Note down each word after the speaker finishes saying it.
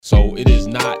So it is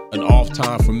not an off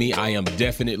time for me. I am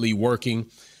definitely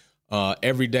working.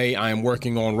 Every day I am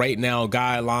working on right now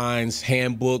guidelines,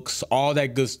 handbooks, all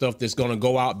that good stuff that's going to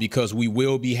go out, because we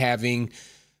will be having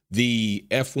the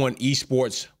F1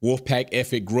 Esports Wolfpack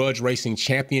Epic Grudge Racing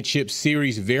Championship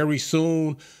Series very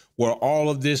soon, where all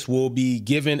of this will be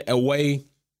given away.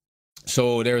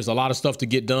 So there's a lot of stuff to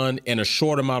get done in a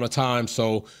short amount of time.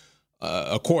 So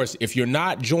of course, if you're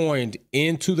not joined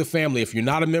into the family, if you're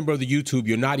not a member of the YouTube,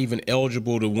 you're not even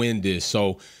eligible to win this.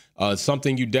 So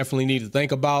something you definitely need to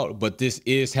think about, but this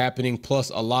is happening,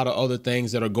 plus a lot of other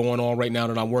things that are going on right now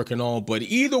that I'm working on. But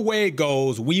either way it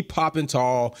goes, we popping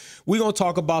tall. We're going to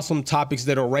talk about some topics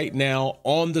that are right now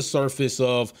on the surface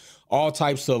of all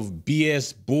types of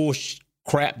BS bullshit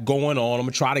crap going on. I'm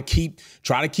gonna try to keep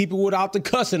it without the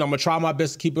cussing. I'm gonna try my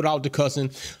best to keep it without the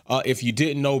cussing. If you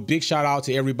didn't know, big shout out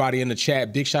to everybody in the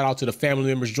chat. Big shout out to the family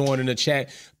members joining the chat.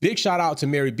 Big shout out to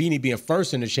Mary Beanie being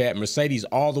first in the chat. Mercedes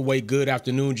all the way. Good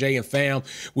afternoon, Jay and fam.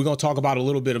 We're gonna talk about a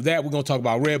little bit of that. We're gonna talk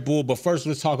about Red Bull, but first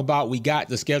let's talk about, we got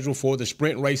the schedule for the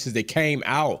sprint races that came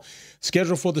out.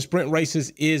 Schedule for the sprint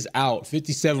races is out.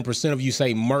 57% of you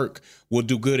say Merck will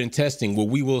do good in testing. Well,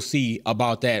 we will see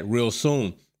about that real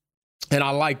soon. And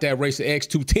I like that Racer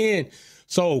X210.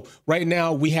 So right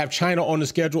now we have China on the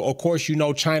schedule. Of course, you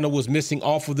know, China was missing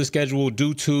off of the schedule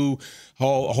due to a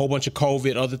whole bunch of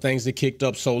COVID, other things that kicked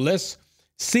up. So let's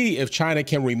see if China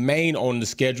can remain on the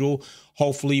schedule,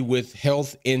 hopefully with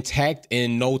health intact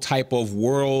and no type of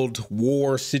world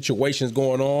war situations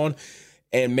going on.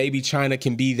 And maybe China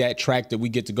can be that track that we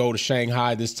get to go to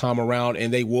Shanghai this time around,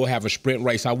 and they will have a sprint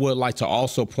race. I would like to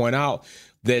also point out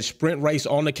that sprint race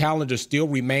on the calendar still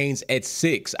remains at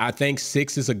 6. I think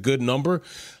 6 is a good number.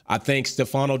 I think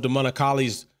Stefano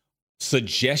Domenicali's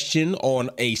suggestion on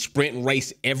a sprint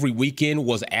race every weekend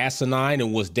was asinine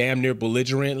and was damn near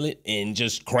belligerent and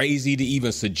just crazy to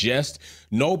even suggest.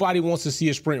 Nobody wants to see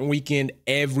a sprint weekend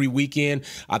every weekend.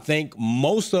 I think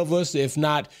most of us, if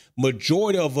not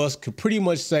majority of us, could pretty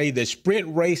much say that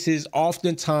sprint races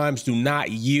oftentimes do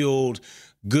not yield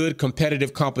good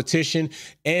competitive competition,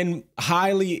 and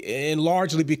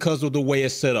largely because of the way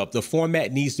it's set up. The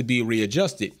format needs to be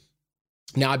readjusted.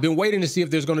 Now, I've been waiting to see if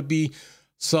there's going to be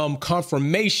some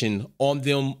confirmation on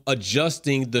them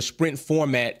adjusting the sprint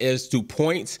format as to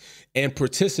points and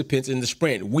participants in the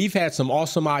sprint. We've had some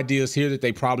awesome ideas here that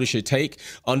they probably should take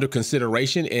under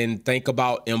consideration and think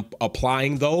about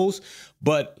applying those.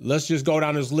 But let's just go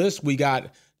down this list. We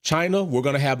got China, we're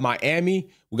going to have Miami,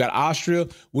 we got Austria,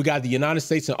 we got the United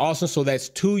States and Austin. So that's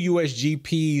 2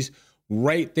 USGPs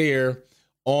right there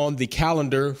on the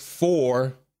calendar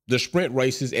for the sprint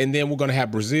races. And then we're going to have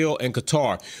Brazil and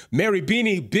Qatar. Mary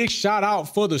Beanie, big shout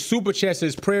out for the super chat.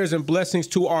 Says prayers and blessings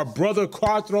to our brother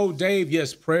Quattro Dave.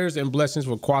 Yes, prayers and blessings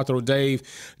for Quattro Dave.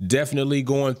 Definitely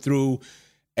going through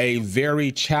a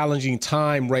very challenging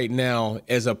time right now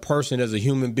as a person, as a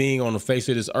human being on the face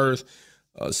of this earth.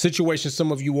 Situation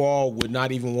some of you all would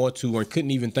not even want to or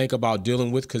couldn't even think about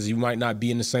dealing with, because you might not be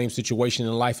in the same situation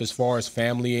in life as far as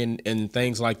family and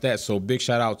things like that. So big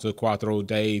shout out to Quattro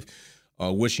Dave,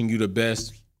 wishing you the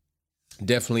best.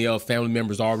 Definitely family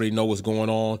members already know what's going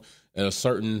on at a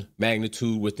certain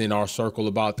magnitude within our circle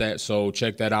about that. So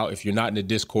check that out. If you're not in the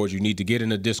Discord, you need to get in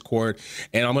the Discord.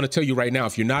 And I'm going to tell you right now,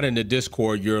 if you're not in the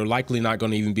Discord, you're likely not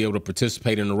going to even be able to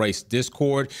participate in the race.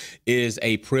 Discord is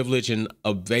a privilege and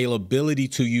availability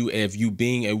to you if you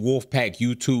being a Wolfpack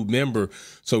YouTube member.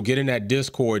 So get in that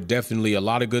Discord. Definitely a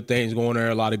lot of good things going there,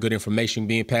 a lot of good information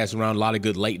being passed around, a lot of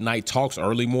good late night talks,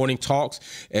 early morning talks,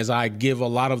 as I give a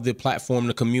lot of the platform,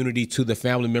 the community to the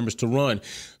family members to run.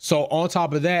 So on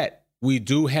top of that, we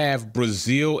do have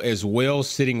Brazil as well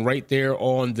sitting right there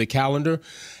on the calendar.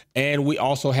 And we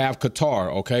also have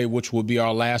Qatar, okay, which will be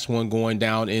our last one going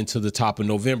down into the top of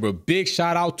November. Big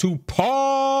shout out to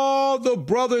Paul, the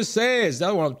brother says.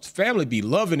 That's what family be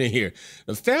loving it here.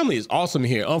 The family is awesome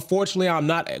here. Unfortunately, I'm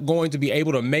not going to be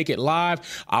able to make it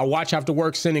live. I'll watch after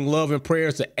work, sending love and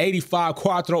prayers to 85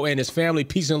 Quattro and his family.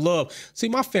 Peace and love. See,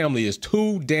 my family is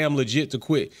too damn legit to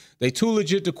quit. They too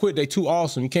legit to quit. They too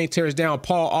awesome. You can't tear us down.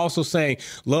 Paul also saying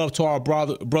love to our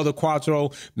brother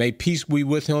Quattro. May peace be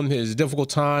with him in his difficult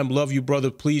time. Love you,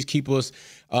 brother. Please keep us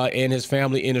and his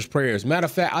family in his prayers. Matter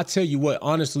of fact, I tell you what,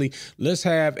 honestly, let's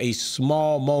have a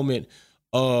small moment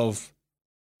of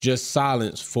just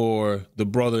silence for the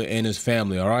brother and his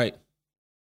family. All right.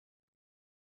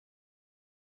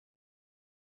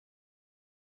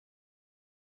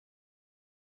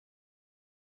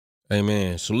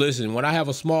 Amen. So listen, when I have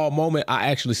a small moment, I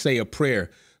actually say a prayer.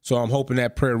 So I'm hoping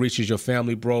that prayer reaches your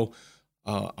family, bro.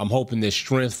 I'm hoping that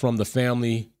strength from the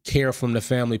family, care from the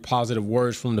family, positive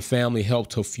words from the family help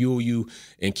to fuel you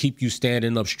and keep you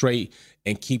standing up straight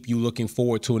and keep you looking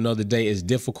forward to another day, as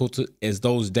difficult as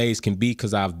those days can be,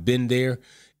 because I've been there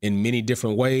in many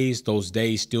different ways. Those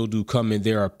days still do come, and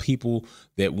there are people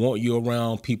that want you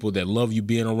around, people that love you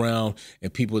being around,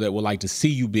 and people that would like to see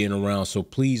you being around. So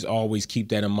please always keep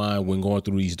that in mind when going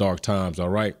through these dark times, all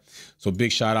right? So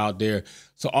big shout out there.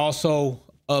 So also,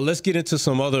 let's get into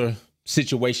some other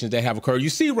situations that have occurred. You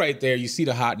see right there, you see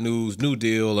the hot news, new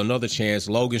deal, another chance,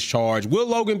 Logan's charged. Will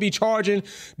Logan be charging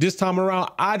this time around?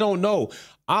 I don't know.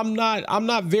 I'm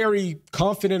not very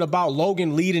confident about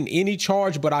Logan leading any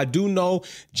charge, but I do know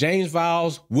James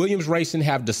Vowles, Williams Racing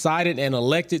have decided and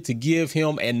elected to give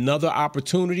him another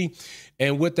opportunity.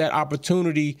 And with that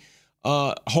opportunity,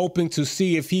 hoping to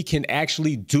see if he can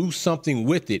actually do something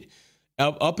with it.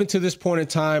 Up until this point in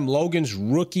time, Logan's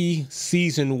rookie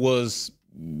season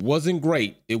wasn't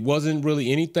great. It wasn't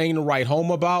really anything to write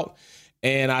home about.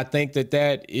 And I think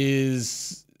that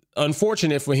is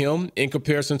unfortunate for him in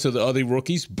comparison to the other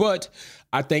rookies. But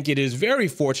I think it is very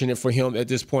fortunate for him at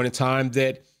this point in time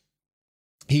that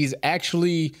he's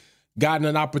actually gotten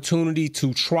an opportunity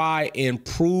to try and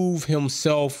prove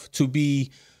himself to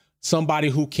be somebody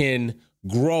who can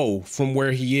grow from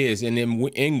where he is. And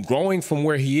in growing from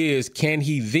where he is, can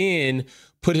he then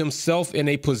put himself in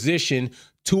a position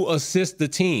to assist the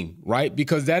team, right?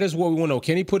 Because that is what we want to know.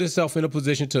 Can he put himself in a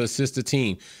position to assist the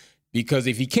team? Because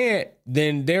if he can't,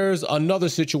 then there's another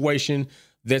situation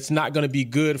that's not going to be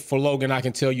good for Logan. I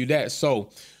can tell you that.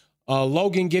 So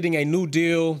Logan getting a new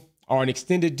deal or an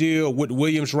extended deal with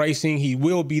Williams Racing. He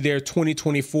will be there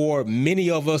 2024. Many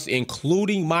of us,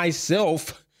 including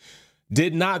myself,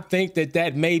 did not think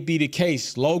that may be the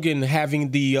case. Logan having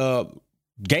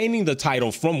gaining the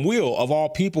title from Will, of all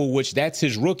people, which that's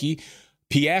his rookie.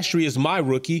 Piastri is my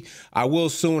rookie. I will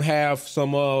soon have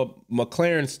some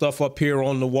McLaren stuff up here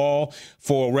on the wall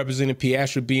for representing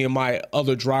Piastri being my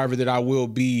other driver that I will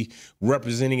be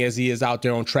representing as he is out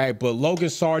there on track. But Logan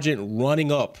Sargeant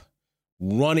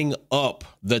running up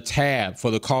the tab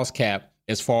for the cost cap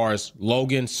as far as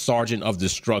Logan Sargeant of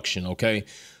Destruction, okay?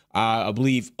 I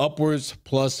believe upwards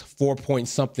plus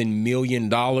 $4-point-something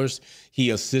million.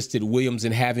 He assisted Williams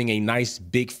in having a nice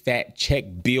big fat check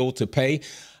bill to pay.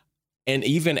 And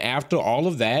even after all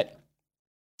of that,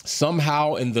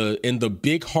 somehow in the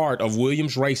big heart of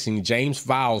Williams Racing, James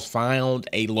Vowles found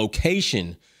a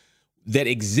location that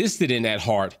existed in that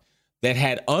heart that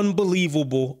had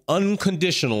unbelievable,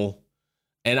 unconditional,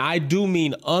 and I do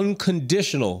mean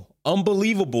unconditional,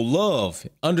 unbelievable love,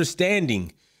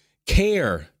 understanding,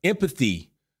 care, empathy,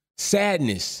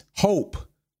 sadness, hope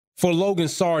for Logan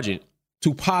Sargeant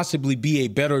to possibly be a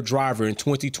better driver in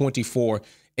 2024.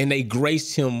 And they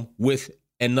graced him with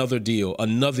another deal,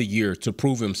 another year to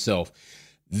prove himself.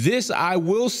 This, I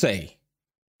will say,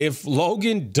 if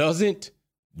Logan doesn't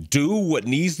do what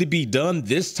needs to be done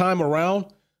this time around,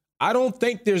 I don't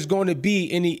think there's going to be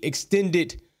any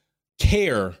extended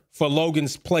care for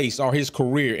Logan's place or his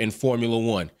career in Formula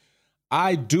One.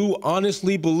 I do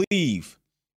honestly believe.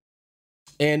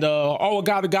 And, I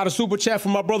got a super chat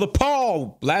from my brother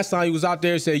Paul. Last time he was out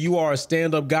there, said, "You are a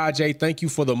stand-up guy, Jay. Thank you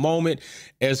for the moment.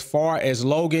 As far as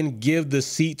Logan, give the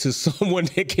seat to someone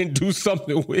that can do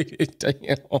something with it."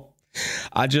 Damn.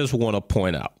 I just want to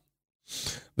point out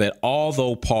that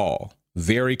although Paul,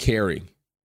 very caring,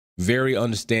 very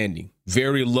understanding,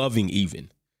 very loving even,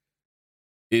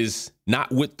 is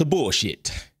not with the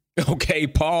bullshit. Okay,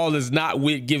 Paul is not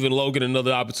with giving Logan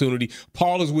another opportunity.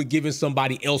 Paul is with giving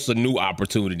somebody else a new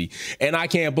opportunity. And I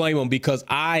can't blame him because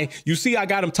you see, I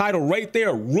got him titled right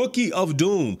there, Rookie of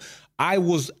Doom. I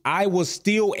was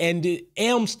still and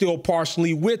am still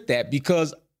partially with that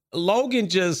because Logan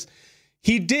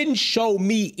he didn't show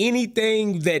me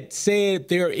anything that said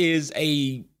there is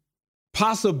a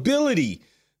possibility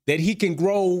that he can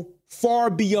grow far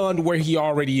beyond where he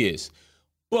already is.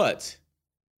 But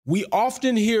we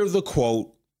often hear the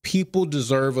quote, people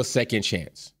deserve a second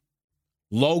chance.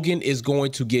 Logan is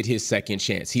going to get his second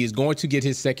chance. He is going to get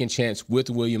his second chance with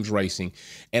Williams Racing.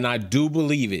 And I do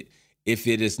believe it. If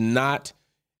it is not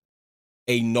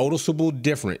a noticeable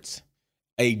difference,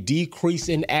 a decrease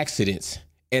in accidents,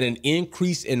 and an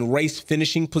increase in race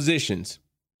finishing positions,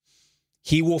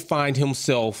 he will find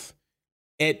himself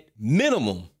at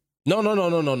minimum,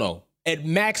 at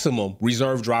maximum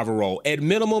reserve driver role, at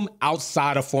minimum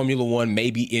outside of Formula One,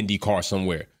 maybe IndyCar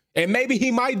somewhere. And maybe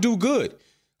he might do good.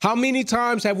 How many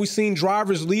times have we seen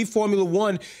drivers leave Formula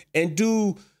One and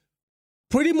do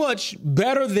pretty much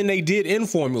better than they did in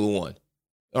Formula One?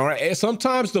 All right. And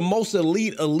sometimes the most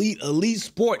elite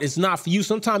sport is not for you.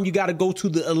 Sometimes you got to go to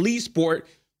the elite sport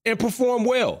and perform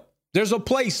well. There's a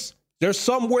place. There's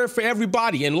somewhere for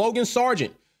everybody. And Logan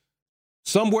Sargeant,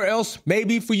 somewhere else may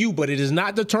be for you, but it is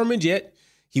not determined yet.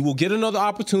 He will get another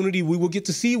opportunity. We will get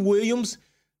to see Williams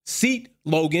seat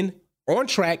Logan on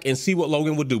track and see what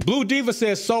Logan will do. Blue Diva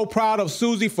says, so proud of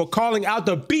Susie for calling out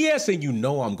the BS. And you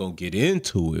know I'm going to get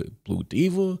into it, Blue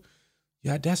Diva.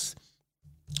 Yeah,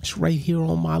 it's right here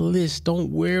on my list.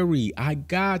 Don't worry. I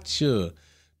got you.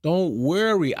 Don't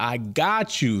worry. I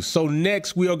got you. So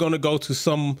next we are going to go to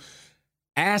some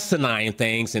asinine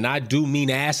things, and I do mean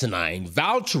asinine.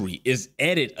 Valtteri is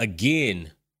at it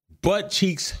again. Butt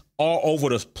cheeks all over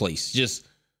the place. Just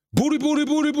booty, booty,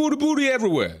 booty, booty, booty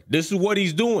everywhere. This is what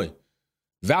he's doing.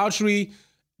 Valtteri,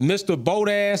 Mr.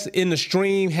 Bottas in the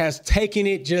stream, has taken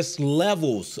it just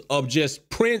levels of just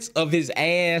prints of his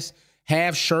ass,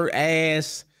 half shirt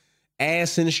ass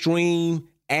in the stream,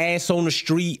 ass on the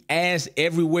street, ass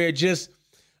everywhere. Just,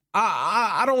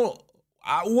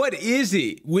 what is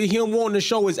it with him wanting to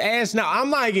show his ass? Now, I'm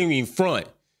not even in front.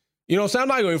 You know what I'm saying? I'm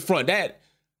not going in front.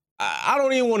 I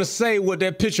don't even want to say what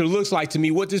that picture looks like to me.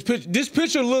 What this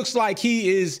picture looks like, he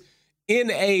is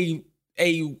in a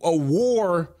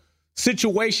war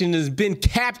situation, has been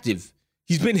captive.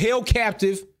 He's been held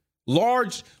captive,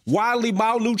 large, wildly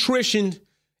malnutritioned,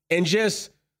 and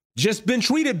just been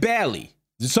treated badly.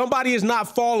 Somebody is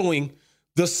not following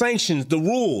the sanctions, the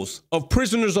rules of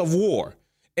prisoners of war.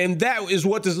 And that is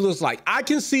what this looks like. I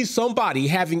can see somebody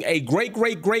having a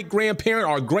great-great-great-grandparent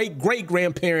or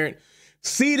great-great-grandparent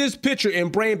see this picture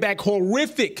and bring back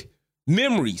horrific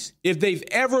memories if they've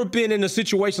ever been in a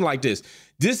situation like this.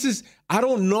 I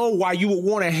don't know why you would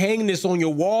want to hang this on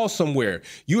your wall somewhere.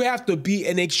 You have to be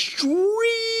an extreme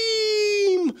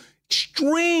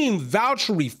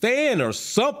Valtteri fan or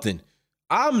something.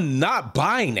 I'm not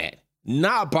buying that.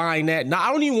 Not buying that. Now,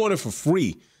 I don't even want it for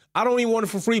free.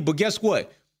 But guess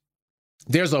what?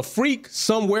 There's a freak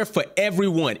somewhere for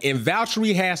everyone. And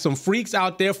Valtteri has some freaks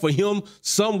out there for him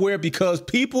somewhere because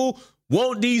people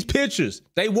want these pictures.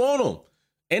 They want them.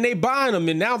 And they buying them.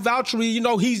 And now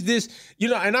Valtteri, he's this,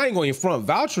 and I ain't going in front.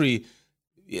 Valtteri,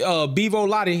 Bevo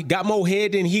Lottie got more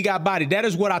head than he got body. That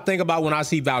is what I think about when I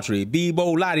see Valtteri.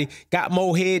 Bevo Lottie got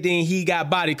more head than he got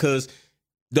body because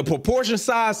the proportion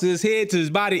size to his head to his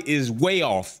body is way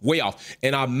off.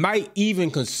 And I might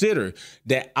even consider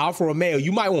that Alfa Romeo,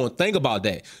 you might want to think about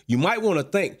that. You might want to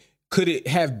think, could it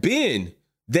have been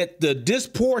that the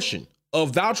disproportion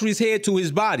of Valtteri's head to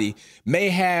his body may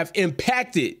have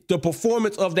impacted the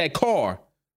performance of that car,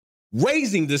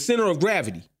 raising the center of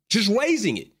gravity, just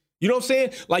raising it. You know what I'm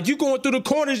saying? Like you going through the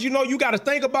corners, you got to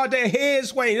think about that head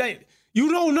swaying. Like, you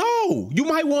don't know. You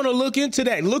might want to look into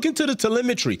that. Look into the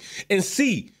telemetry and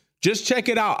see. Just check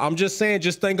it out. I'm just saying,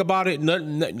 just think about it.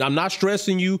 I'm not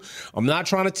stressing you. I'm not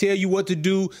trying to tell you what to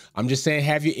do. I'm just saying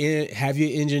have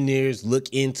your engineers look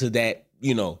into that.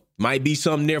 Might be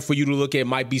something there for you to look at.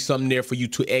 Might be something there for you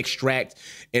to extract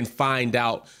and find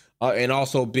out. And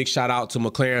also big shout out to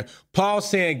McLaren. Paul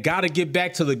saying, got to get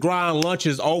back to the grind. Lunch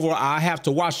is over. I have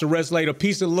to watch the rest later.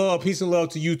 Peace and love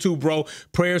to you too, bro.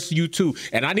 Prayers to you too.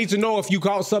 And I need to know if you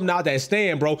caught something out that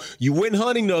stand, bro. You went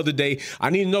hunting the other day.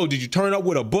 I need to know, did you turn up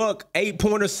with a buck,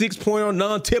 8-pointer, 6-pointer,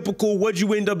 non-typical? What'd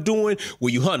you end up doing? Were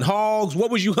you hunting hogs?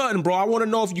 What was you hunting, bro? I want to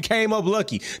know if you came up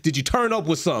lucky. Did you turn up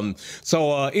with something?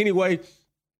 So anyway,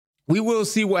 we will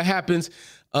see what happens.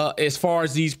 As far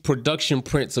as these production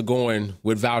prints are going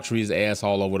with Valtteri's ass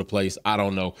all over the place, I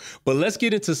don't know. But let's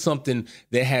get into something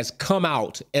that has come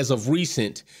out as of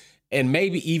recent, and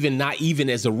maybe even not even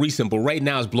as of recent, but right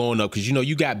now it's blowing up because,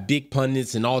 you got big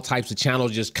pundits and all types of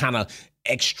channels just kind of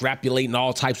extrapolating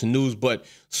all types of news. But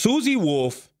Susie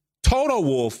Wolff, Toto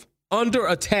Wolff, under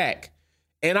attack,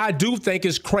 and I do think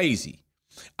it's crazy.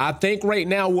 I think right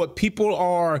now what people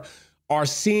are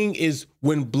seeing is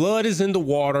when blood is in the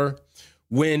water,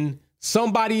 when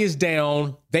somebody is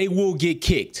down, they will get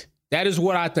kicked. That is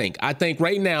what I think. I think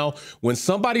right now, when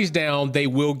somebody's down, they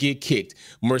will get kicked.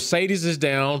 Mercedes is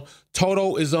down.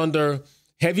 Toto is under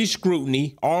heavy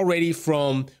scrutiny already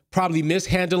from probably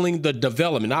mishandling the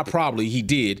development. Not probably, he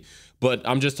did. But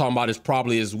I'm just talking about this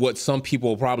probably is what some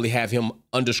people probably have him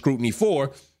under scrutiny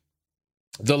for.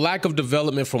 The lack of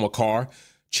development from a car.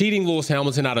 Cheating Lewis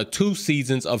Hamilton out of 2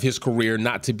 seasons of his career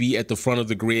not to be at the front of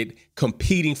the grid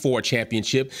competing for a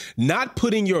championship, not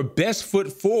putting your best foot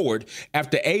forward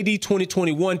after AD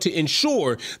 2021 to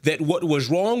ensure that what was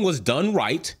wrong was done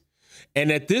right. And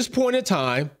at this point in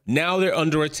time, now they're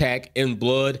under attack and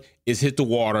blood is hit the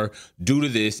water due to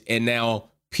this. And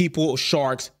now people,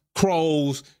 sharks,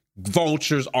 crows,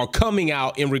 vultures are coming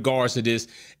out in regards to this,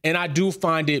 and I do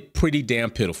find it pretty damn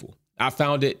pitiful. I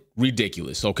found it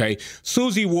ridiculous, okay?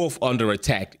 Susie Wolff under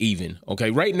attack even,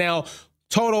 okay? Right now,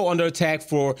 Toto under attack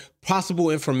for possible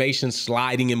information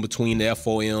sliding in between the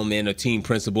FOM and a team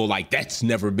principal. Like, that's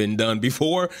never been done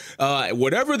before.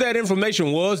 Whatever that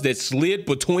information was that slid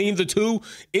between the two,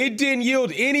 it didn't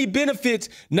yield any benefits,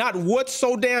 not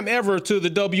whatsoever to the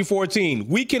W14.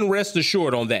 We can rest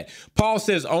assured on that. Paul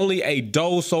says only a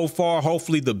doe so far.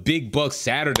 Hopefully the big buck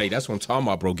Saturday. That's what I'm talking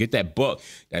about, bro. Get that buck,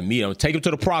 that meat. Take him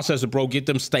to the processor, bro. Get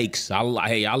them steaks. I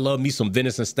love me some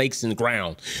venison steaks in the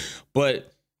ground. But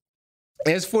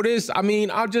as for this, I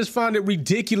mean, I just find it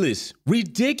ridiculous.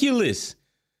 Ridiculous.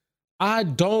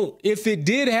 If it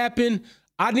did happen,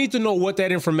 I need to know what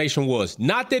that information was.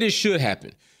 Not that it should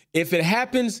happen. If it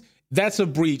happens, that's a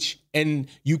breach. And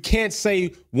you can't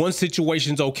say one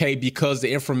situation's okay because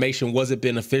the information wasn't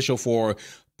beneficial for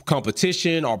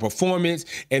competition or performance,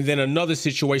 and then another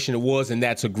situation it was, and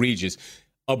that's egregious.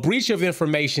 A breach of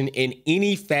information in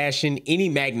any fashion, any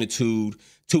magnitude,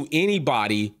 to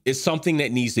anybody is something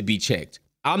that needs to be checked.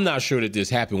 I'm not sure that this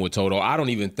happened with Toto. I don't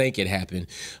even think it happened,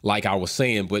 like I was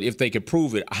saying. But if they could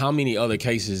prove it, how many other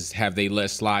cases have they let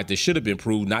slide that should have been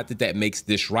proved? Not that that makes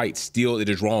this right. Still, it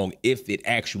is wrong if it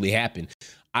actually happened.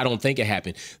 I don't think it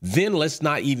happened. Then let's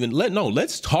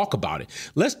talk about it.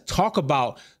 Let's talk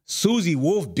about Susie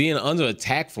Wolff being under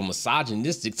attack from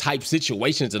misogynistic type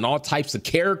situations and all types of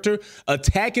character.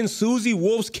 Attacking Susie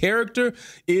Wolff's character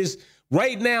is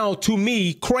right now, to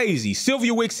me, crazy.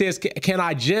 Sylvia Wick says, can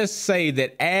I just say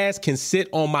that ass can sit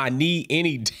on my knee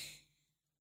any day?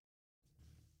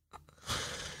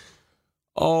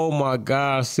 Oh my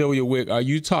God, Sylvia Wick, are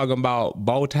you talking about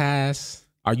Bottas?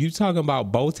 Are you talking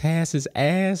about Bottas's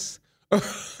ass?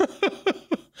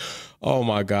 Oh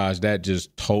my gosh, that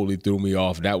just totally threw me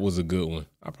off. That was a good one.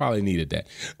 I probably needed that.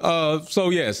 So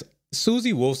yes,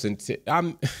 Susie Wolff,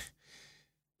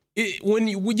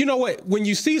 when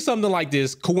you see something like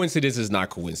this, coincidence is not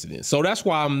coincidence. So that's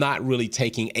why I'm not really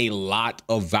taking a lot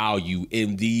of value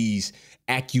in these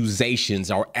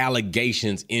accusations or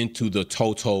allegations into the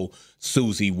Toto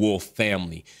Susie Wolff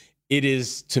family. It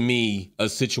is, to me, a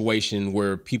situation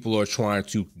where people are trying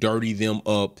to dirty them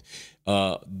up.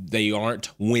 They aren't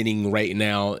winning right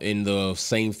now in the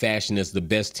same fashion as the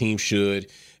best team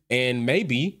should. And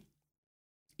maybe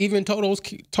even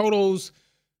Toto's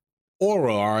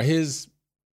aura or his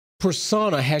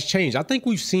persona has changed. I think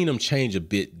we've seen him change a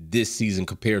bit this season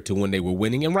compared to when they were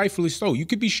winning, and rightfully so. You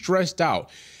could be stressed out.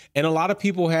 And a lot of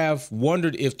people have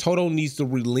wondered if Toto needs to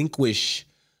relinquish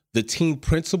the team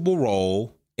principal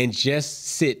role and just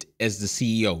sit as the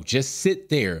CEO. Just sit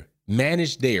there,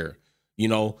 manage there,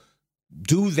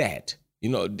 do that.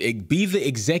 Be the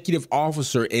executive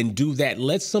officer and do that.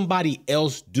 Let somebody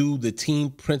else do the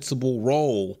team principal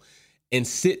role and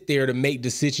sit there to make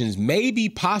decisions, maybe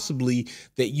possibly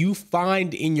that you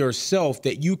find in yourself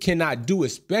that you cannot do,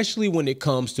 especially when it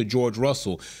comes to George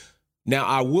Russell. Now,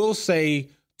 I will say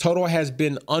Toto has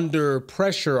been under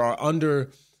pressure or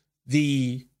under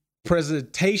the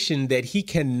presentation that he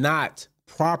cannot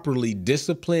properly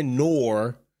discipline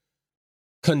nor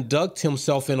conduct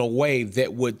himself in a way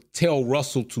that would tell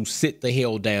Russell to sit the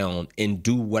hell down and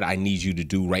do what I need you to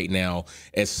do right now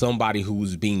as somebody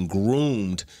who's being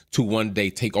groomed to one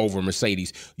day take over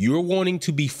Mercedes. You're wanting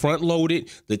to be front loaded.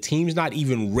 The team's not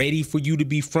even ready for you to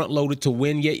be front loaded to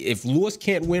win yet. If Lewis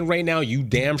can't win right now, you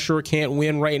damn sure can't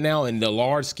win right now in the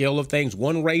large scale of things.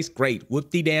 One race, great.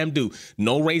 Whoop-de-damn-do.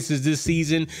 No races this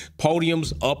season.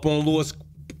 Podiums up on Lewis.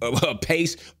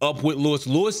 Pace up with Lewis.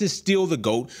 Lewis is still the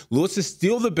GOAT. Lewis is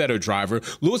still the better driver.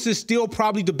 Lewis is still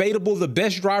probably debatable the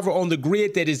best driver on the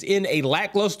grid that is in a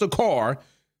lackluster car.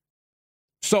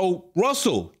 So,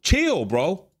 Russell, chill,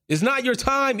 bro. It's not your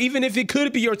time, even if it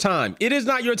could be your time. It is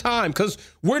not your time because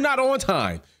we're not on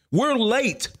time. We're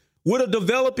late with a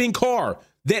developing car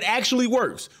that actually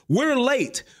works. We're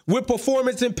late with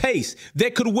performance and pace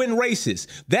that could win races.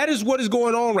 That is what is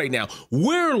going on right now.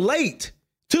 We're late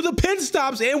to the pit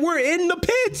stops, and we're in the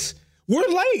pits. We're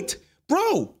late.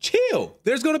 Bro, chill.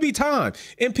 There's going to be time.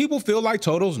 And people feel like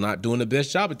Toto's not doing the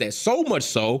best job at that. So much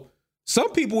so, some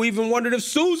people even wondered if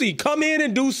Susie come in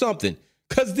and do something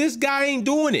because this guy ain't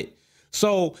doing it.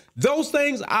 So those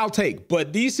things I'll take.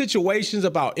 But these situations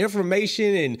about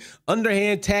information and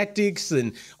underhand tactics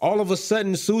and all of a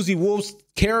sudden Susie Wolff's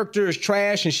character is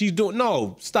trash and she's doing,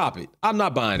 no, stop it. I'm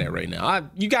not buying that right now.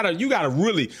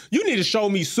 You need to show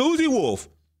me Susie Wolff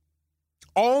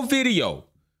on video,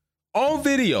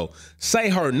 say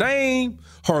her name,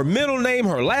 her middle name,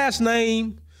 her last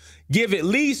name, give at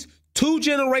least 2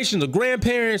 generations of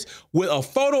grandparents with a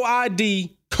photo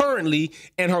ID currently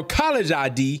and her college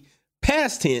ID,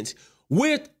 past tense,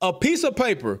 with a piece of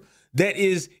paper that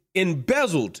is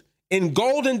embezzled in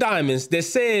gold and diamonds that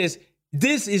says,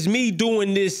 this is me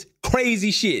doing this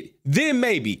crazy shit, then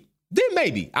maybe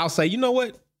I'll say, you know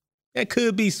what? That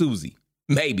could be Susie.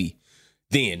 Maybe.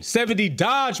 Then 70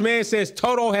 Dodge man says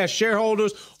Toto has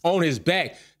shareholders on his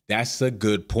back. That's a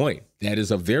good point. That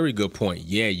is a very good point.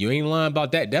 Yeah, you ain't lying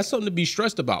about that. That's something to be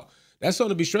stressed about. That's something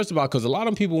to be stressed about because a lot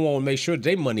of people want to make sure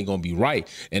their money going to be right.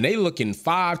 And they looking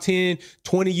 5, 10,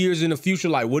 20 years in the future.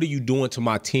 Like, what are you doing to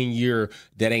my 10-year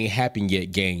that ain't happened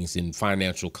yet gains in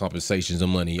financial compensations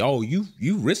and money? Oh, you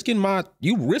risking my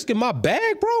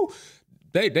bag, bro?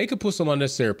 They could put some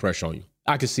unnecessary pressure on you.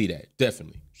 I could see that.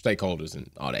 Definitely. Stakeholders and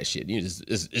all that shit.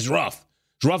 It's rough.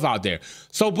 It's rough out there.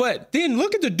 So, but then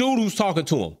look at the dude who's talking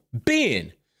to him.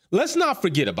 Ben. Let's not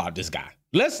forget about this guy.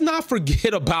 Let's not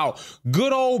forget about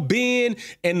good old Ben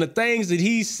and the things that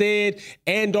he said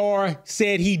and or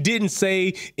said he didn't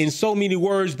say in so many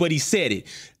words, but he said it.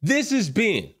 This is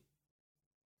Ben.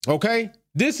 Okay?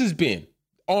 This is Ben.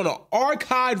 On an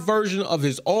archived version of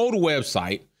his old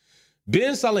website,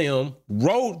 Ben Salim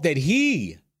wrote that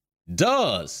he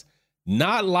does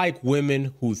not like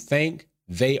women who think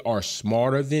they are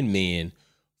smarter than men,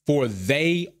 for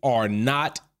they are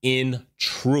not in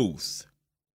truth.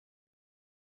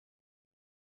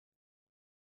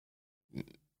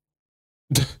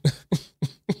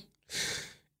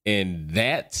 And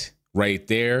that right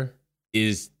there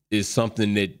is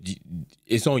something that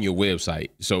it's on your website.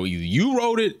 So either you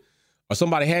wrote it or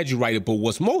somebody had you write it. But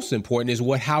what's most important is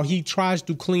how he tries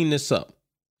to clean this up.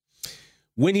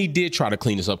 When he did try to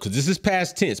clean this up, because this is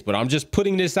past tense, but I'm just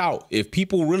putting this out. If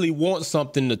people really want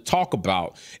something to talk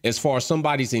about as far as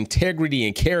somebody's integrity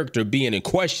and character being in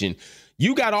question,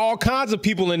 you got all kinds of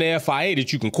people in the FIA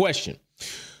that you can question.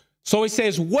 So he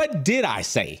says, what did I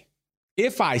say?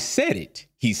 If I said it,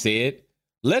 he said,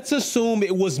 let's assume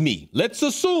it was me. Let's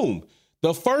assume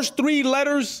the first 3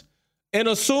 letters and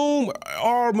assume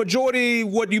are majority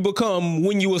what you become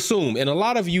when you assume. And a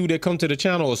lot of you that come to the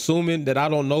channel assuming that I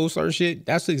don't know certain shit,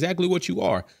 that's exactly what you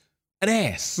are, an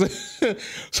ass.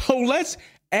 So let's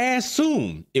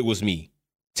assume it was me.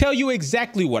 Tell you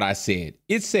exactly what I said.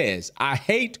 It says, I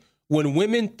hate when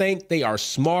women think they are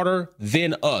smarter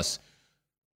than us.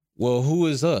 Well, who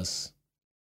is us?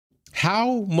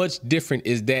 How much different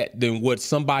is that than what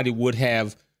somebody would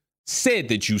have said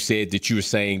that you're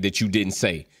saying that you didn't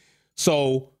say?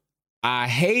 So I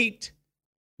hate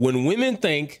when women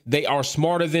think they are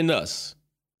smarter than us.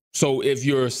 So if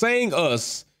you're saying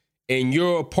us and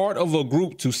you're a part of a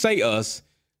group to say us,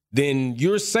 then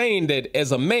you're saying that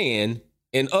as a man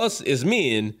and us as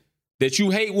men, that you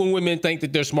hate when women think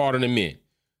that they're smarter than men.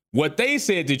 What they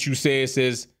said that you said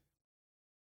says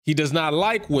he does not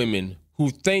like women who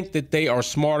think that they are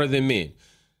smarter than men.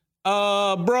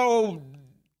 Bro,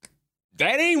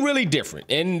 that ain't really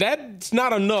different. And that's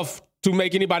not enough to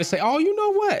make anybody say, oh, you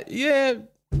know what? Yeah,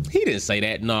 he didn't say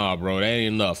that. Nah, bro, that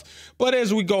ain't enough. But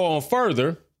as we go on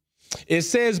further, it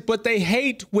says, but they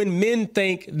hate when men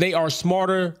think they are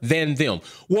smarter than them.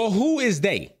 Well, who is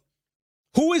they?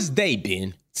 Who is they,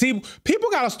 Ben? See,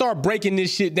 people got to start breaking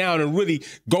this shit down and really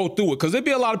go through it, because there'd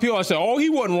be a lot of people that say, oh, he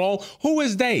wasn't wrong. Who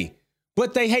is they?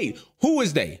 But they hate. Who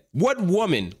is they? What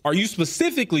woman are you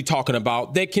specifically talking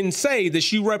about that can say that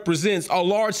she represents a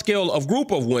large scale of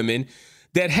group of women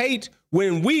that hate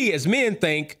when we as men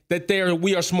think that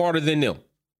we are smarter than them?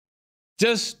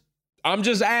 I'm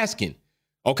just asking.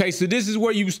 Okay, so this is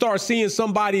where you start seeing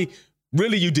somebody.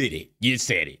 Really, you did it. You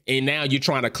said it. And now you're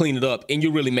trying to clean it up and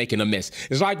you're really making a mess.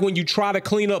 It's like when you try to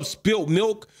clean up spilt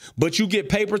milk, but you get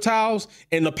paper towels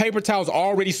and the paper towels are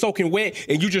already soaking wet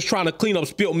and you're just trying to clean up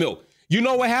spilt milk. You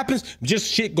know what happens?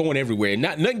 Just shit going everywhere.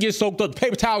 Nothing gets soaked up. The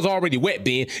paper towel's already wet,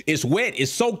 Ben. It's wet.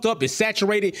 It's soaked up. It's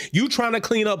saturated. You trying to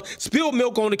clean up spilled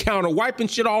milk on the counter, wiping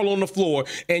shit all on the floor,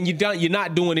 and you're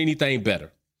not doing anything better.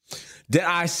 Did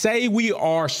I say we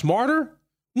are smarter?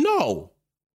 No.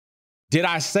 Did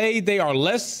I say they are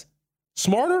less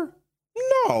smarter?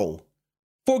 No.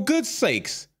 For goodness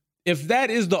sakes, if that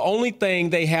is the only thing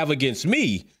they have against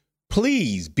me,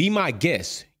 please be my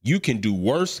guest. You can do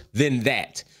worse than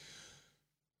that.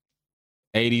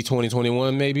 80, 20,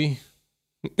 21, maybe.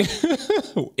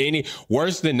 Any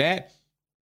worse than that?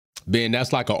 Ben,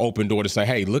 that's like an open door to say,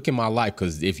 hey, look at my life.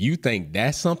 Because if you think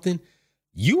that's something,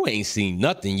 you ain't seen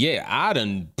nothing yet. I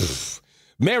done...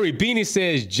 Mary Beanie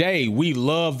says, Jay, we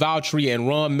love Valtteri and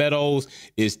Ron Meadows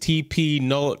is TP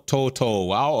no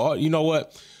Toto. You know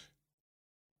what?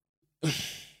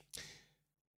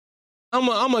 I'm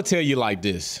gonna tell you like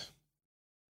this.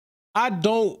 I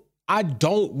don't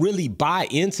really buy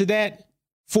into that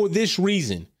for this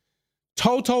reason.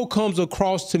 Toto comes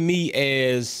across to me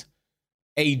as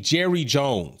a Jerry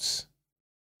Jones.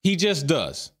 He just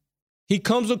does. He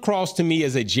comes across to me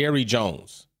as a Jerry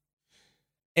Jones.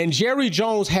 And Jerry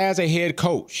Jones has a head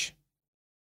coach.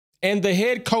 And the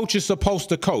head coach is supposed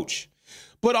to coach.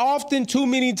 But often, too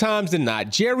many times than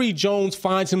not, Jerry Jones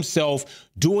finds himself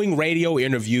doing radio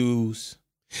interviews,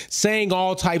 saying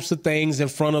all types of things in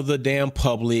front of the damn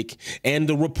public and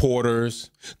the reporters,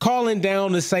 calling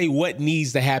down to say what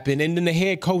needs to happen, and then the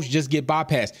head coach just get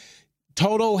bypassed.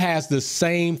 Toto has the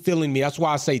same feeling me. That's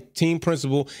why I say team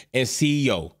principal and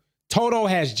CEO. Toto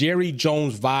has Jerry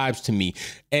Jones vibes to me.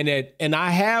 And I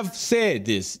have said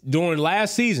this during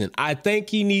last season. I think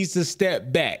he needs to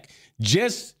step back.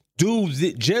 Just do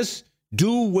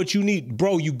what you need.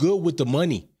 Bro, you good with the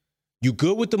money. You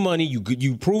good with the money.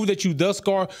 You prove that you thus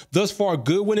far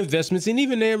good with investments, and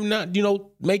even they're not,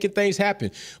 making things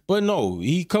happen. But no,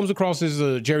 he comes across as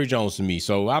a Jerry Jones to me.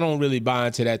 So I don't really buy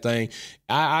into that thing.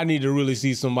 I need to really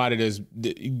see somebody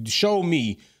show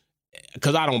me,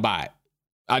 because I don't buy it.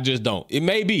 I just don't. It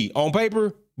may be on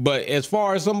paper, but as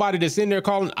far as somebody that's in there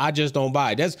calling, I just don't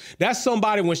buy it. That's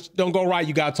somebody when don't go right,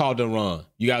 you got to talk to Ron.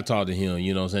 You got to talk to him,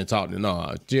 you know what I'm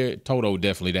saying? Toto,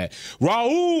 definitely that.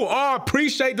 Raul,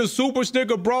 appreciate the super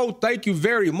sticker, bro. Thank you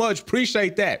very much.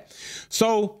 Appreciate that.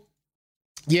 So,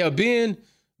 yeah, Ben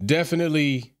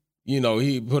definitely,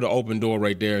 he put an open door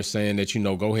right there saying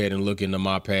that, go ahead and look into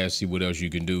my past, see what else you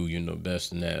can do,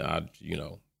 best than that.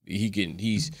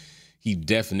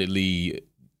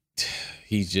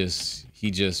 He's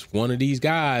just one of these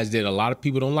guys that a lot of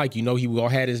people don't like. He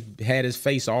had his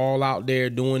face all out there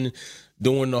doing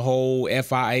the whole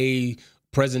FIA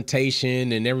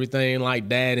presentation and everything like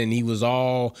that, and he was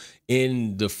all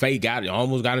in the fake.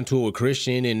 Almost got into it with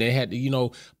Christian, and they had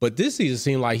to, But this season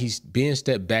seemed like he's being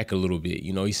stepped back a little bit.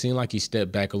 He seemed like he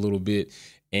stepped back a little bit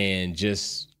and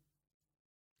just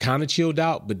kind of chilled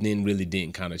out, but then really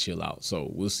didn't kind of chill out. So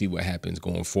we'll see what happens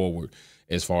going forward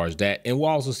as far as that. And we'll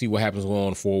also see what happens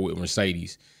going forward with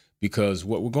Mercedes, because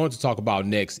what we're going to talk about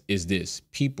next is this.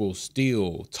 People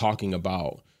still talking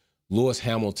about Lewis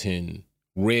Hamilton,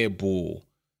 Red Bull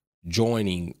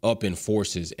joining up in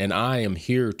forces. And I am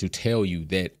here to tell you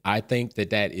that I think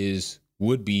that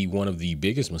would be one of the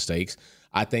biggest mistakes.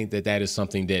 I think that is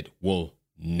something that will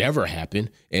never happen.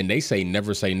 And they say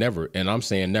never say never. And I'm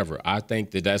saying never. I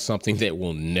think that's something that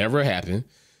will never happen.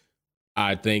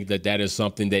 I think that is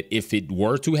something that if it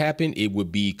were to happen, it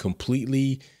would be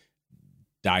completely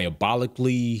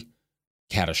diabolically,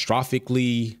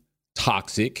 catastrophically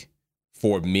toxic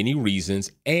for many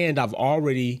reasons. And I've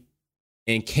already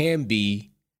and can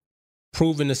be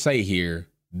proven to say here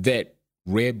that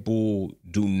Red Bull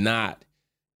do not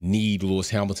need Lewis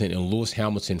Hamilton, and Lewis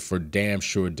Hamilton for damn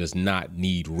sure does not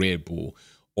need Red Bull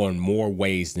on more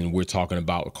ways than we're talking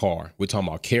about a car. We're talking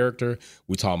about character.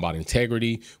 We're talking about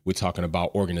integrity. We're talking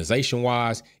about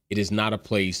organization-wise. It is not a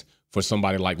place for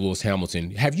somebody like Lewis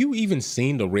Hamilton. Have you even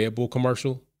seen the Red Bull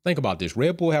commercial? Think about this.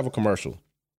 Red Bull have a commercial.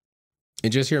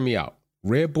 And just hear me out.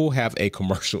 Red Bull have a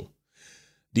commercial.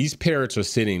 These parrots are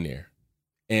sitting there,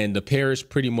 and the parrots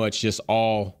pretty much just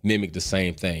all mimic the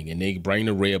same thing. And they bring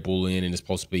the Red Bull in, and it's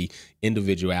supposed to be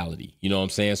individuality. You know what I'm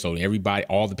saying? So everybody,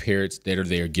 all the parrots that are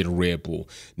there get a Red Bull.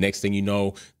 Next thing you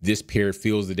know, this parrot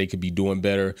feels that they could be doing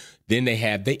better. Then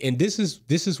and this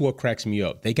is what cracks me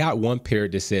up. They got one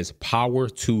parrot that says power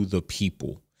to the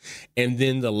people. And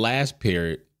then the last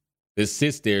parrot that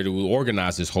sits there to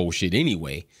organize this whole shit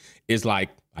anyway is like,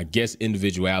 I guess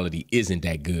individuality isn't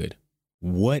that good.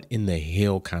 What in the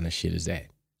hell kind of shit is that?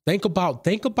 Think about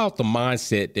the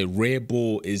mindset that Red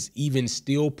Bull is even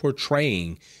still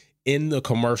portraying in the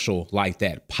commercial like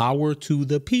that. Power to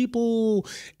the people.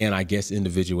 And I guess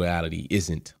individuality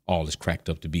isn't all it's cracked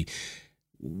up to be.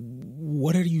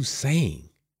 What are you saying?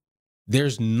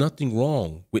 There's nothing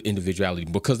wrong with individuality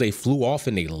because they flew off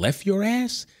and they left your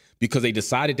ass? Because they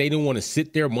decided they didn't want to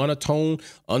sit there monotone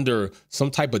under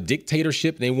some type of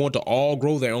dictatorship. They want to all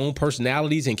grow their own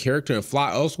personalities and character and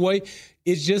fly elsewhere.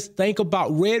 It's just think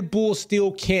about Red Bull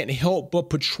still can't help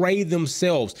but portray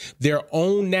themselves, their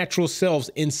own natural selves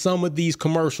in some of these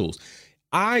commercials.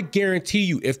 I guarantee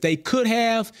you, if they could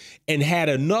have and had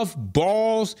enough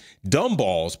balls, dumb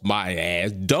balls, my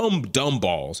ass, dumb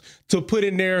balls, to put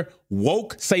in there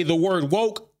woke, say the word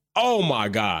woke, oh my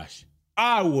gosh.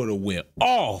 I would have went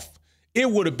off. It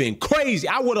would have been crazy.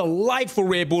 I would have liked for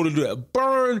Red Bull to do it.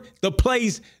 Burn the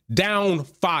place down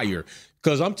fire.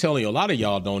 Because I'm telling you, a lot of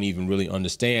y'all don't even really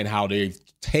understand how they've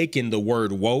taken the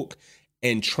word woke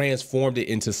and transformed it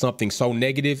into something so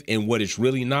negative and what it's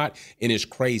really not. And it's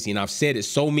crazy. And I've said it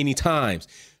so many times.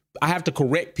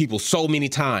 correct people so many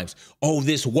times. Oh,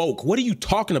 this woke. What are you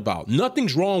talking about?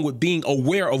 Nothing's wrong with being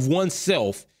aware of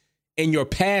oneself and your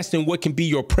past and what can be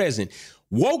your present.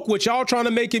 Woke, what y'all trying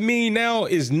to make it mean now,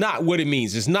 is not what it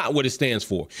means. It's not what it stands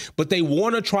for. But they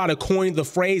want to try to coin the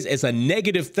phrase as a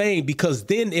negative thing, because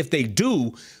then if they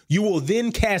do, you will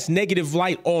then cast negative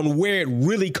light on where it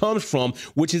really comes from,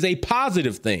 which is a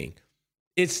positive thing.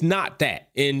 It's not that.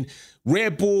 And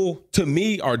Red Bull, to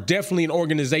me, are definitely an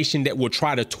organization that will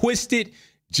try to twist it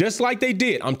just like they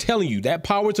did. I'm telling you, that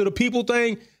power to the people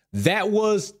thing, that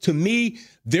was, to me,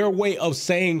 their way of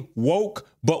saying woke,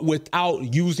 but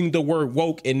without using the word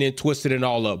woke and then twisted it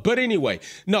all up. But anyway,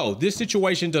 no, this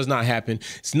situation does not happen.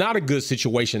 It's not a good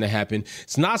situation to happen.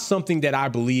 It's not something that I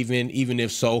believe in, even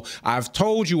if so. I've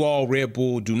told you all, Red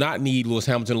Bull do not need Lewis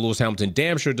Hamilton. Lewis Hamilton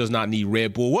damn sure does not need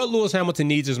Red Bull. What Lewis Hamilton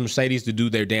needs is Mercedes to do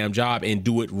their damn job and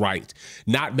do it right,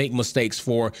 not make mistakes.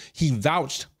 For he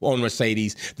vouched on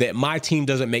Mercedes that my team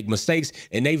doesn't make mistakes,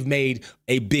 and they've made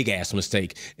a big ass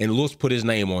mistake. And Lewis put his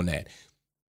name on that.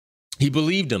 He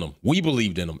believed in them. We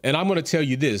believed in them. And I'm going to tell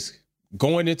you this,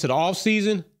 going into the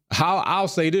offseason, I'll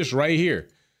say this right here.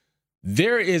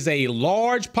 There is a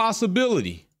large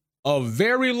possibility, a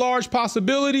very large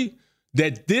possibility,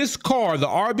 that this car, the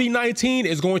RB19,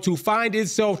 is going to find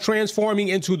itself transforming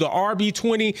into the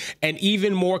RB20 and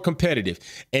even more competitive.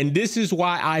 And this is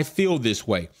why I feel this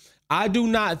way. I do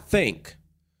not think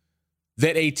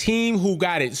that a team who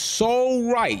got it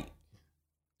so right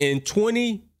in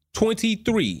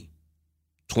 2023,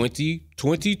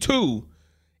 2022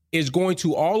 is going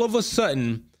to all of a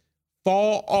sudden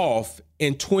fall off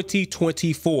in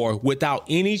 2024 without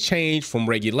any change from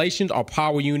regulations or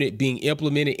power unit being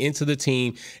implemented into the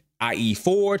team, i.e.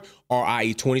 Ford, or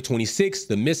i.e. 2026,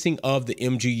 the missing of the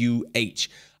MGU-H.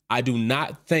 I do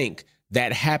not think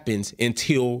that happens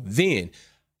until then.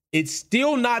 It's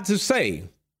still not to say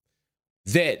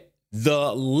that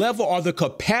the level or the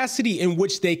capacity in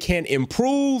which they can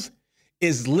improve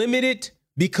is limited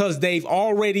because they've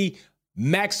already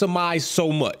maximized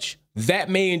so much. That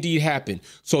may indeed happen.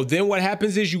 So then what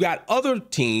happens is you got other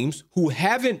teams who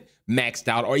haven't maxed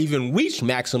out or even reached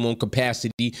maximum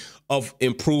capacity of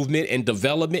improvement and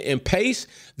development and pace.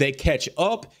 They catch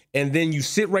up, and then you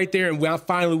sit right there, and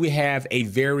finally we have a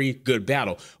very good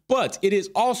battle. But it is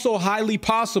also highly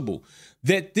possible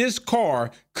that this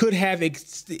car could have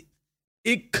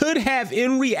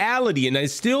in reality, and I'm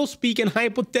still speaking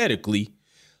hypothetically,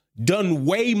 done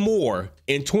way more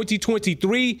in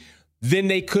 2023 than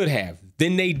they could have,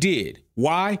 than they did.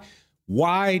 Why?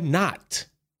 Why not?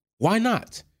 Why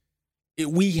not?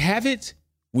 We have it.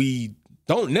 We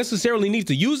don't necessarily need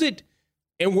to use it,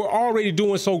 and we're already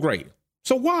doing so great.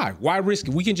 So why? Why risk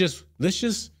it?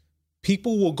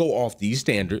 People will go off these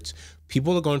standards.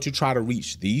 People are going to try to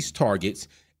reach these targets.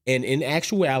 And in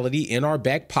actuality, in our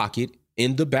back pocket,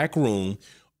 in the back room,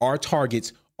 our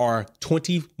targets are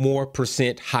 20% more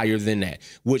higher than that,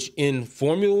 which in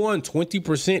Formula One,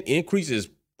 20% increase is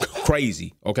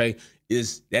crazy. Okay.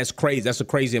 That's crazy. That's a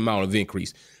crazy amount of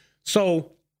increase.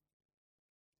 So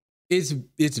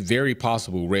it's very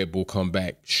possible Red Bull come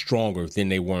back stronger than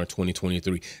they were in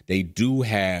 2023. They do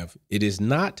have, it is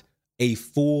not a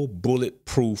full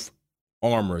bulletproof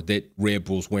armor that Red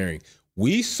Bull's wearing.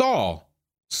 We saw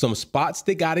some spots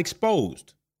that got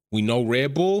exposed. We know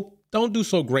Red Bull don't do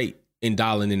so great in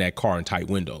dialing in that car in tight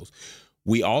windows.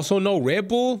 We also know Red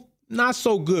Bull, not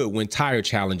so good when tire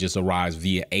challenges arise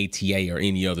via ATA or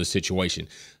any other situation.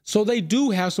 So they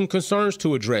do have some concerns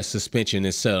to address suspension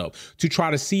and setup to try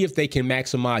to see if they can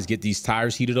maximize, get these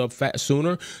tires heated up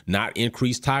sooner, not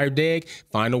increase tire drag,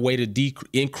 find a way to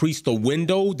increase the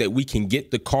window that we can get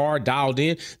the car dialed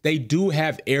in. They do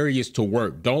have areas to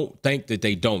work. Don't think that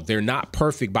they don't. They're not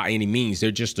perfect by any means. They're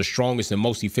just the strongest and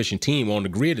most efficient team on the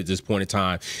grid at this point in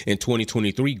time in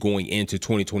 2023 going into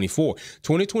 2024.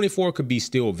 2024 could be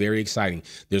still very exciting.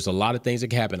 There's a lot of things that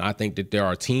can happen. I think that there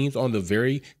are teams on the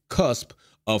very cusp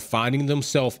of finding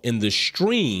themselves in the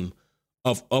stream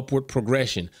of upward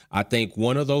progression. I think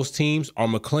one of those teams are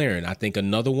McLaren. I think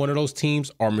another one of those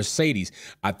teams are Mercedes.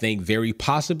 I think very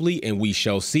possibly, and we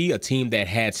shall see, a team that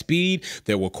had speed,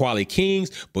 that were quality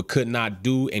kings, but could not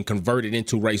do and convert it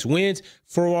into race wins,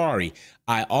 Ferrari.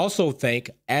 I also think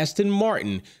Aston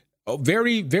Martin,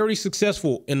 very, very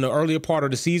successful in the earlier part of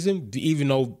the season, even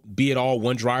though be it all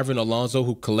one driver in Alonso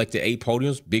who collected 8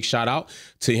 podiums. Big shout out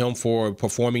to him for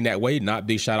performing that way. Not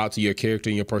big shout out to your character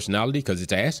and your personality because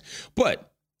it's ass.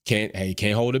 But can't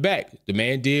hold it back. The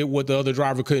man did what the other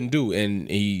driver couldn't do, and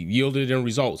he yielded in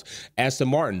results. Aston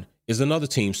Martin is another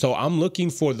team. So I'm looking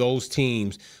for those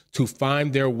teams to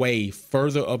find their way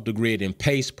further up the grid in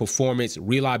pace, performance,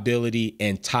 reliability,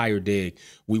 and tire deg.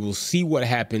 We will see what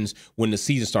happens when the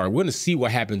season starts. We're going to see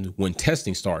what happens when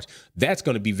testing starts. That's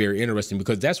going to be very interesting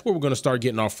because that's where we're going to start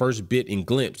getting our first bit and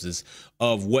glimpses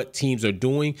of what teams are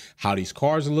doing, how these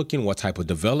cars are looking, what type of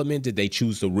development did they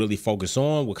choose to really focus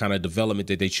on, what kind of development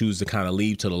did they choose to kind of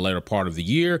leave to the later part of the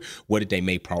year, what did they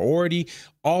make priority.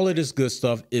 All of this good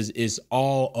stuff is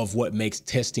all of what makes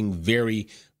testing very,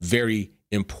 very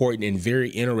important and very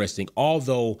interesting,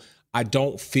 although I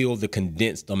don't feel the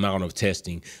condensed amount of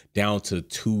testing down to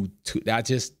two.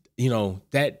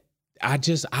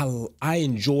 I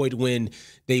enjoyed when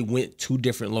they went to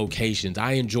different locations.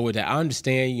 I enjoyed that. I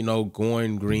understand,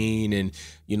 going green and,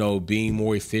 being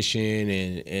more efficient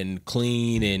and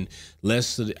clean and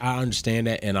less. I understand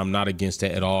that, and I'm not against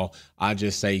that at all. I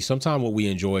just say sometimes what we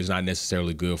enjoy is not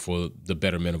necessarily good for the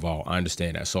betterment of all. I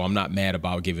understand that. So I'm not mad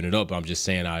about giving it up. I'm just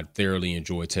saying I thoroughly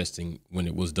enjoy testing when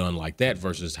it was done like that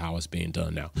versus how it's being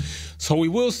done now. So we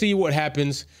will see what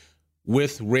happens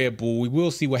with Red Bull. We will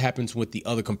see what happens with the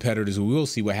other competitors. We will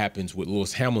see what happens with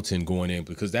Lewis Hamilton going in,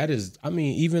 because that is,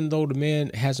 even though the man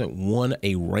hasn't won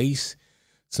a race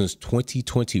since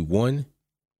 2021,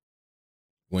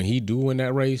 when he do win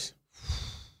that race,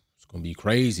 it's going to be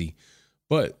crazy.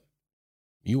 But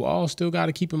you all still got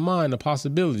to keep in mind the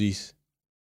possibilities.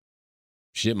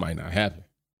 Shit might not happen.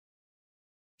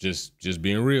 Just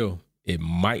being real, it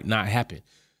might not happen.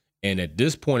 And at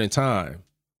this point in time,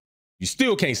 you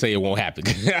still can't say it won't happen.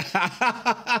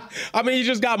 You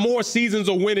just got more seasons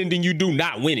of winning than you do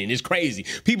not winning. It's crazy.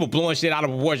 People blowing shit out of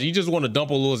proportion. You just want to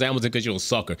dump on Lewis Hamilton because you're a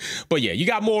sucker. But yeah, you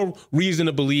got more reason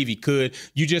to believe he could.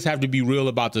 You just have to be real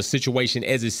about the situation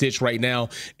as it sits right now.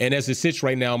 And as it sits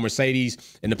right now,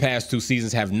 Mercedes in the past 2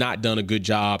 seasons have not done a good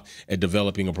job at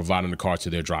developing or providing the car to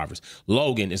their drivers.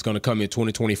 Logan is going to come in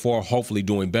 2024, hopefully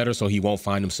doing better, so he won't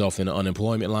find himself in the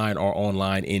unemployment line or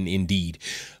online in Indeed.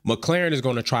 McLaren is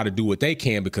going to try to do what they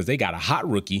can because they got a hot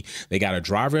rookie. They got a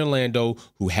driver in Lando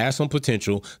who has some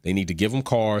potential. They need to give him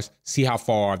cars, see how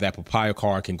far that papaya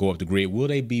car can go up the grid. Will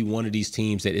they be one of these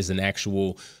teams that is an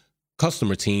actual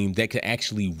customer team that could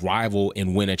actually rival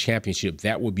and win a championship?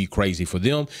 That would be crazy for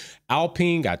them.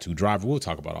 Alpine got 2 drivers. We'll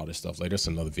talk about all this stuff later. That's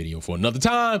another video for another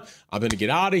time. I'm going to get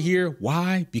out of here.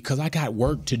 Why? Because I got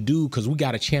work to do, because we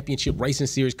got a championship racing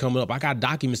series coming up. I got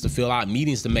documents to fill out,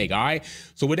 meetings to make. All right.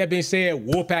 So with that being said,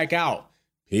 Wolfpack out.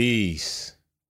 Peace.